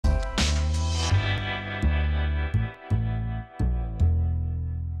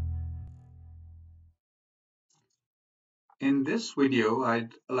In this video, I'd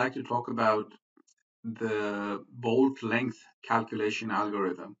like to talk about the bolt length calculation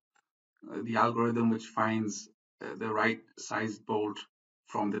algorithm, the algorithm which finds the right sized bolt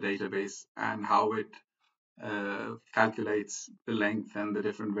from the database and how it calculates the length and the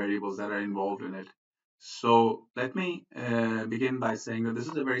different variables that are involved in it. So let me begin by saying that this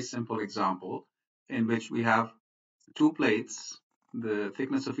is a very simple example in which we have two plates. The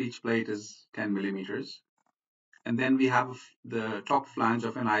thickness of each plate is 10 millimeters. And then we have the top flange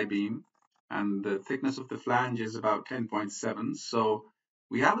of an I-beam, and the thickness of the flange is about 10.7. So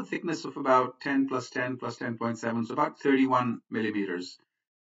we have a thickness of about 10 plus 10 plus 10.7, so about 31 millimeters.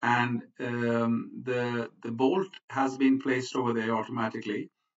 And the bolt has been placed over there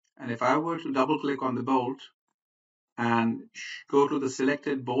automatically. And if I were to double click on the bolt and go to the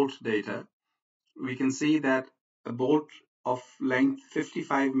selected bolt data, we can see that a bolt of length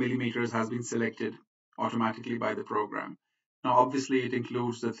 55 millimeters has been selected automatically by the program. Now, obviously, it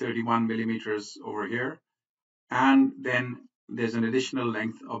includes the 31 millimeters over here, and then there's an additional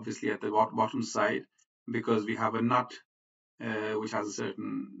length, obviously, at the bottom side because we have a nut which has a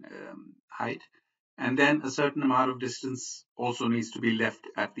certain height, and then a certain amount of distance also needs to be left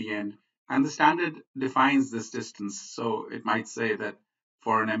at the end. And the standard defines this distance, so it might say that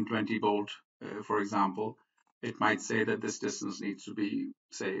for an M20 bolt, for example, it might say that this distance needs to be,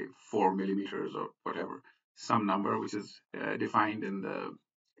 say, 4 millimeters or whatever, some number which is defined in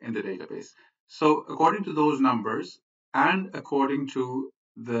the database. So according to those numbers and according to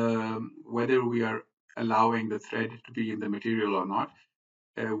the whether we are allowing the thread to be in the material or not,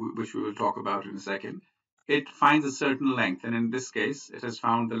 which we will talk about in a second, it finds a certain length. And in this case, it has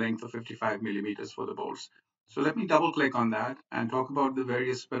found the length of 55 millimeters for the bolts. So let me double click on that and talk about the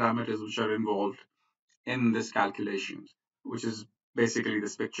various parameters which are involved in this calculation, which is basically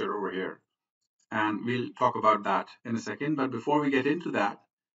this picture over here. And we'll talk about that in a second. But before we get into that,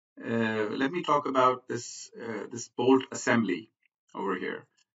 let me talk about this bolt assembly over here.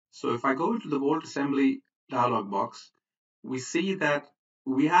 So if I go into the bolt assembly dialog box, we see that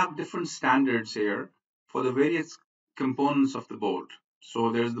we have different standards here for the various components of the bolt.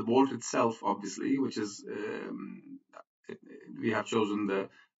 So there's the bolt itself, obviously, which is we have chosen the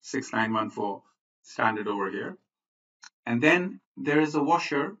 6914 standard over here. And then there is a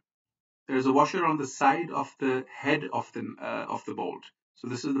washer. There's a washer on the side of the head of the bolt. So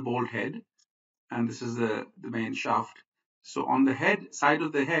this is the bolt head, and this is the main shaft. So on the head side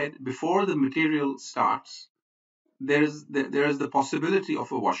of the head, before the material starts, there is the possibility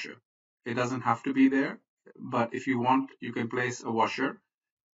of a washer. It doesn't have to be there, but if you want, you can place a washer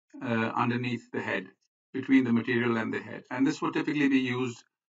underneath the head, between the material and the head. And this would typically be used,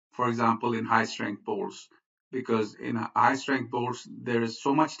 for example, in high strength bolts, because in high strength bolts, there is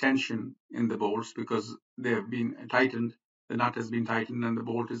so much tension in the bolts because they have been tightened, the nut has been tightened, and the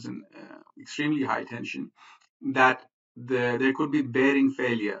bolt is in extremely high tension, that there could be bearing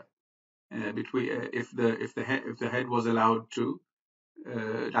failure between if the head was allowed to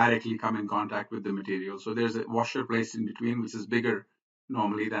directly come in contact with the material. So there's a washer placed in between, which is bigger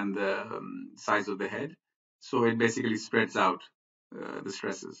normally than the size of the head. So it basically spreads out the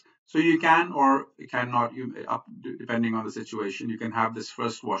stresses. So you can or you cannot, depending on the situation, you can have this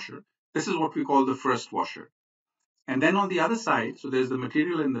first washer. This is what we call the first washer. And then on the other side, so there's the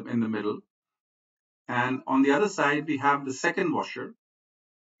material in the middle, and on the other side we have the second washer,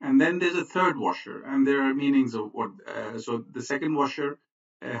 and then there's a third washer, and there are meanings of what. So the second washer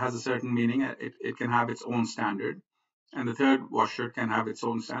has a certain meaning. It can have its own standard, and the third washer can have its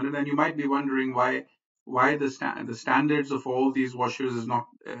own standard. And you might be wondering why the standards of all these washers is not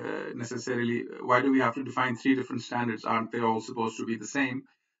necessarily. Why do we have to define three different standards? Aren't they all supposed to be the same?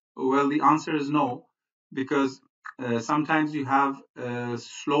 Well, the answer is no, because sometimes you have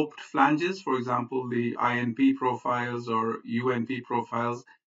sloped flanges, for example, the INP profiles or UNP profiles.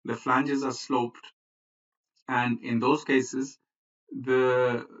 The flanges are sloped, and in those cases,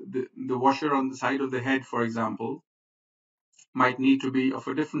 the washer on the side of the head, for example, might need to be of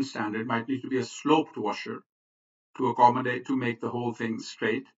a different standard, might need to be a sloped washer to accommodate, to make the whole thing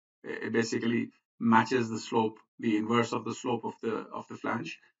straight. It basically matches the slope, the inverse of the slope of the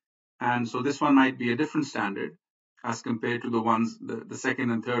flange. And so this one might be a different standard as compared to the ones, the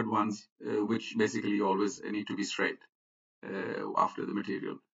second and third ones, which basically always need to be straight after the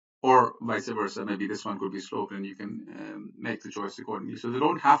material. Or vice versa, maybe this one could be sloped and you can make the choice accordingly. So they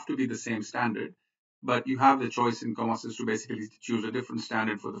don't have to be the same standard, but you have the choice in Comosys to basically choose a different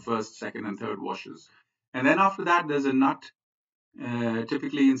standard for the first, second, and third washes. And then after that, there's a nut.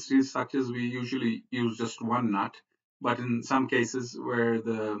 Typically in steel structures, we usually use just one nut, but in some cases where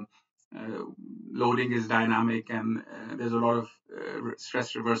uh, loading is dynamic and there's a lot of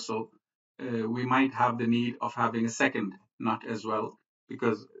stress reversal, we might have the need of having a second nut as well,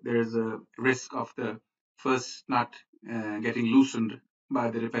 because there's a risk of the first nut getting loosened by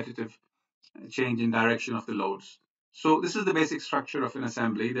the repetitive change in direction of the loads. So this is the basic structure of an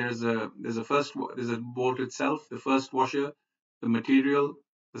assembly. There's a bolt itself, the first washer, the material,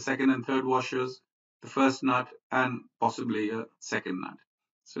 the second and third washers, the first nut, and possibly a second nut.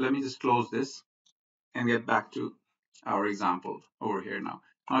 So let me just close this and get back to our example over here now.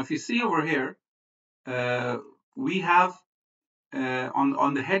 Now, if you see over here, uh, we have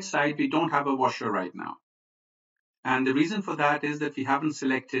on the head side, we don't have a washer right now. And the reason for that is that we haven't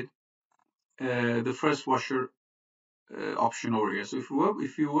selected the first washer option over here. So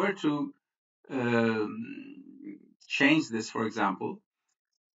if you were to change this, for example,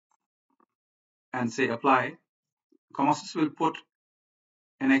 and say apply, Comosys will put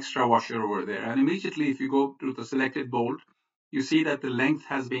an extra washer over there. And immediately, if you go to the selected bolt, you see that the length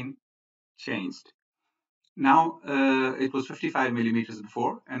has been changed. Now it was 55 millimeters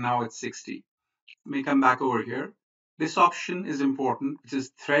before, and now it's 60. Let me come back over here. This option is important, which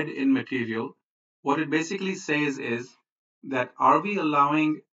is thread in material. What it basically says is that are we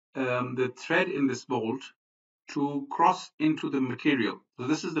allowing the thread in this bolt to cross into the material? So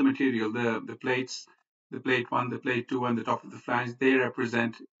this is the material, the plates, the plate 1, the plate 2, and the top of the flange, they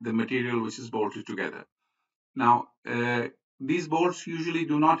represent the material which is bolted together. Now, these bolts usually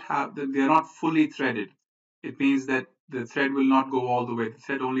do not have, they're not fully threaded. It means that the thread will not go all the way. The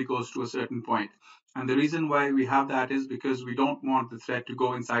thread only goes to a certain point. And the reason why we have that is because we don't want the thread to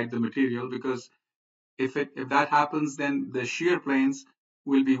go inside the material, because if that happens, then the shear planes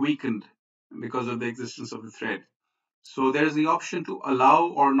will be weakened because of the existence of the thread. So there's the option to allow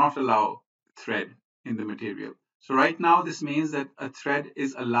or not allow thread in the material. So right now, this means that a thread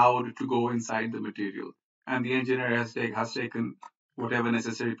is allowed to go inside the material, and the engineer has taken whatever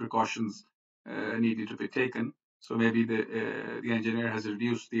necessary precautions needed to be taken. So maybe the engineer has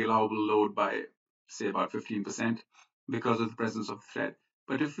reduced the allowable load by, say, about 15% because of the presence of the thread.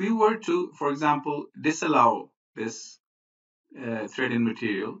 But if we were to, for example, disallow this thread in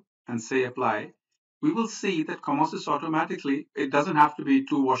material and say apply, we will see that Comosys automatically, it doesn't have to be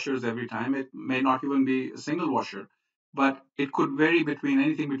two washers every time. It may not even be a single washer, but it could vary between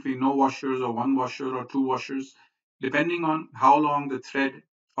anything between no washers or one washer or two washers, depending on how long the thread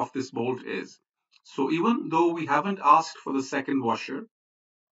of this bolt is. So even though we haven't asked for the second washer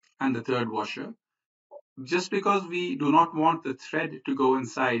and the third washer, just because we do not want the thread to go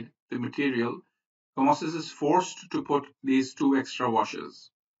inside the material, Comosys is forced to put these two extra washers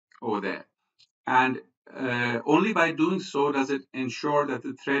over there. And only by doing so does it ensure that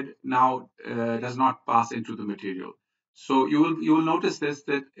the thread now does not pass into the material. So you will notice this,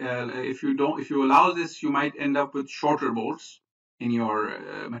 that if you allow this, you might end up with shorter bolts in your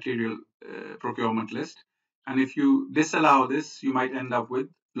material procurement list. And if you disallow this, you might end up with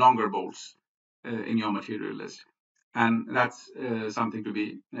longer bolts in your material list. And that's something to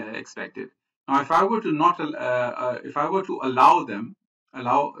be expected. Now, if I were to not, if I were to allow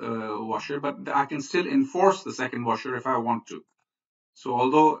washer, but I can still enforce the second washer if I want to. So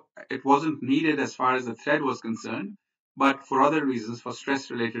although it wasn't needed as far as the thread was concerned, but for other reasons, for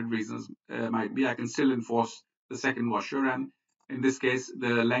stress-related reasons, might be, I can still enforce the second washer. And in this case,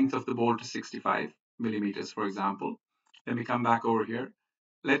 the length of the bolt is 65 millimeters, for example. Let me come back over here.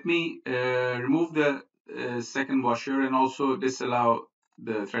 Let me remove the second washer and also disallow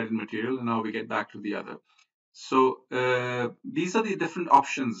the threaded material. And now we get back to the other. So these are the different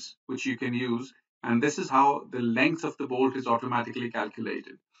options which you can use, and this is how the length of the bolt is automatically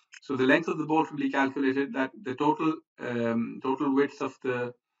calculated. So the length of the bolt will be calculated, that the total width of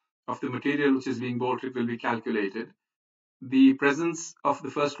the material which is being bolted will be calculated. The presence of the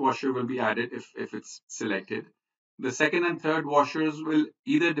first washer will be added if it's selected. The second and third washers will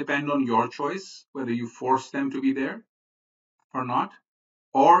either depend on your choice, whether you force them to be there or not,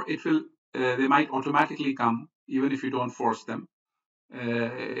 or they might automatically come even if you don't force them.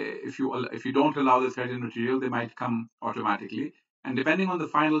 If you don't allow the threaded material, they might come automatically. And depending on the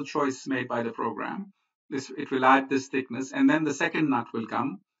final choice made by the program, it will add this thickness, and then the second nut will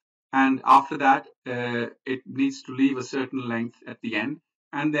come. And after that, it needs to leave a certain length at the end,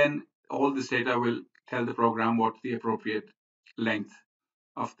 and then all this data will tell the program what the appropriate length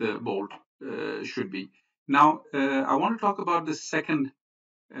of the bolt should be. Now, I want to talk about the second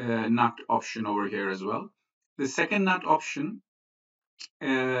nut option over here as well. The second nut option,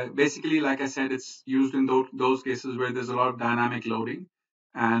 basically, like I said, it's used in those cases where there's a lot of dynamic loading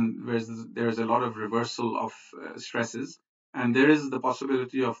and where there's a lot of reversal of stresses. and there is the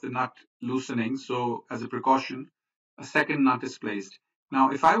possibility of the nut loosening. So as a precaution, a second nut is placed.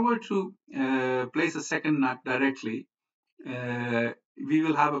 Now, if I were to place a second nut directly, we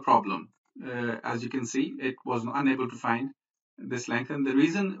will have a problem. As you can see, it was unable to find this length, and the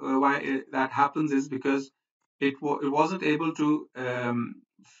reason why that happens is because it wasn't able to.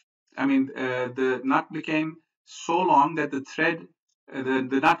 The nut became so long that the thread,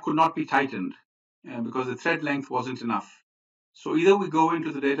 the nut could not be tightened because the thread length wasn't enough. So either we go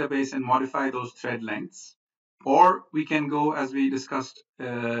into the database and modify those thread lengths, or we can go, as we discussed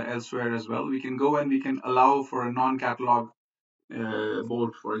elsewhere as well, we can go and we can allow for a non-catalog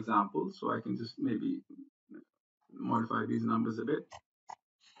bolt, for example. So I can just maybe modify these numbers a bit,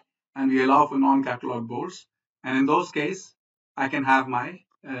 and we allow for non-catalog bolts. And in those cases, I can have my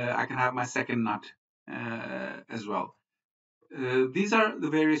second nut as well. These are the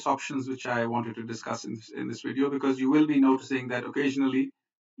various options which I wanted to discuss in this video, because you will be noticing that occasionally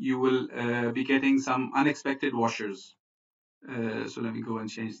you will be getting some unexpected washers. So let me go and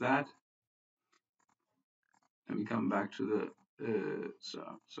change that. Let me come back to the so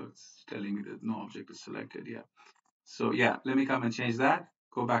it's telling me that no object is selected. Yeah. So yeah, let me come and change that.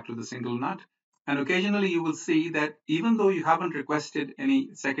 Go back to the single nut. And occasionally you will see that even though you haven't requested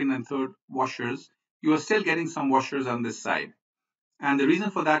any second and third washers, you are still getting some washers on this side. And the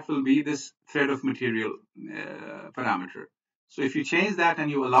reason for that will be this thread of material parameter. So if you change that and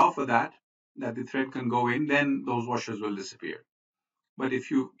you allow for that the thread can go in, then those washers will disappear. But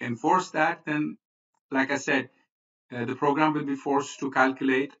if you enforce that, then, like I said, the program will be forced to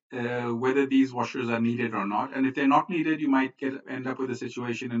calculate whether these washers are needed or not. And if they're not needed, you might end up with a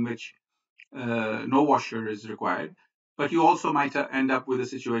situation in which no washer is required. But you also might end up with a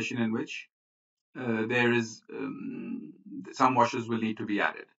situation in which there is some washers will need to be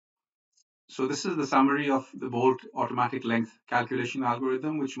added. So this is the summary of the bolt automatic length calculation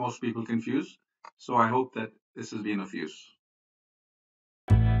algorithm, which most people confuse. So I hope that this has been of use.